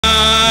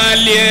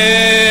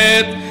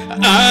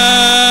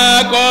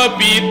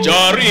sikobit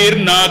chorir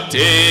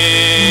nate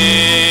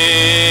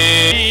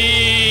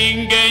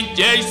ingen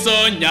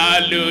Jeiso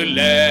nyalulenya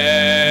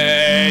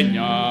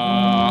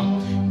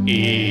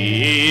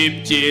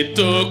ipchi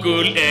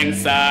tugul eng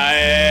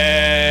sae.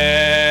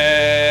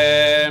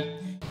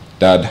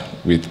 Dad,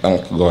 we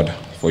thank God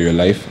for your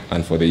life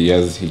and for the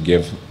years He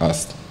gave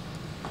us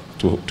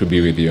to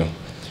be with you.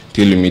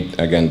 Till we meet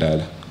again,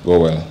 Dad, go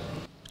well.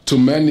 To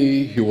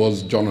many, he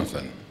was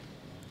Jonathan.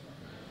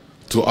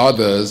 To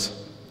others,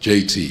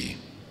 JT.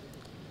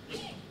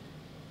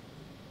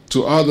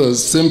 To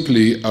others,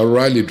 simply a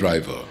rally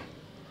driver.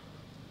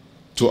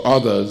 To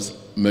others,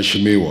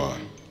 Meshimiwa.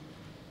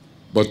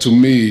 But to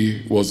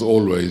me, was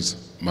always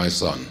my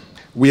son.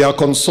 We are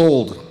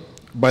consoled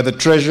by the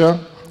treasure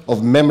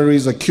of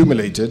memories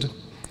accumulated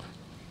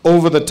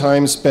over the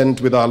time spent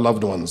with our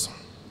loved ones.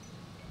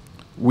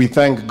 We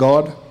thank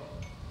God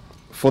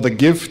for the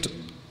gift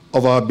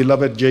of our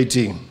beloved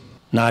JT.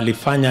 Na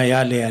alifanya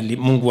yale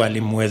Mungu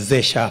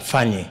alimwezesha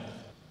afanye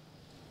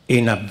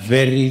in a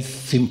very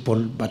simple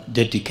but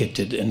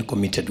dedicated and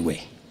committed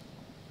way.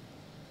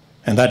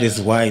 And that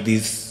is why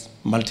this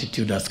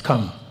multitude has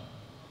come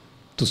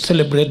to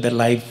celebrate the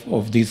life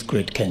of this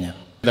great Kenyan.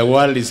 The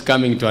world is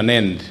coming to an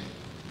end.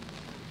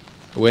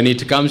 When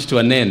it comes to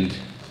an end,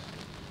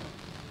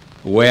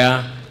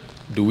 where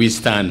do we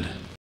stand?